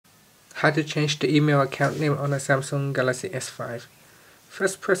How to change the email account name on a Samsung Galaxy S5.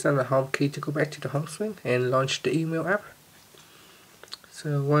 First, press on the home key to go back to the home screen and launch the email app.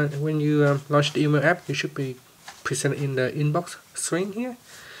 So when you launch the email app, you should be presented in the inbox screen here.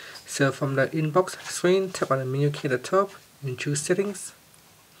 So from the inbox screen, tap on the menu key at the top and choose settings.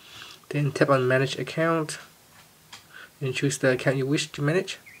 Then tap on manage account and choose the account you wish to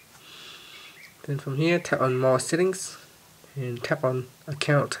manage. Then from here, tap on more settings and tap on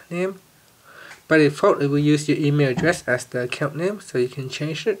account name. By default, it will use your email address as the account name, so you can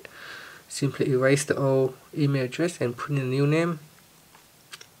change it. Simply erase the old email address and put in a new name.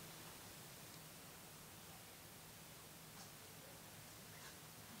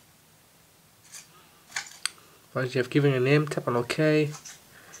 Once you have given a name, tap on OK,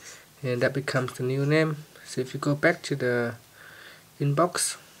 and that becomes the new name. So if you go back to the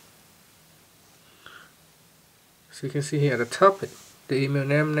inbox, so you can see here at the top, the email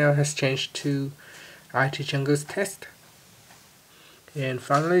name now has changed to IT Jungle's Test. And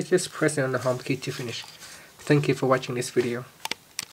finally, just press on the home key to finish. Thank you for watching this video.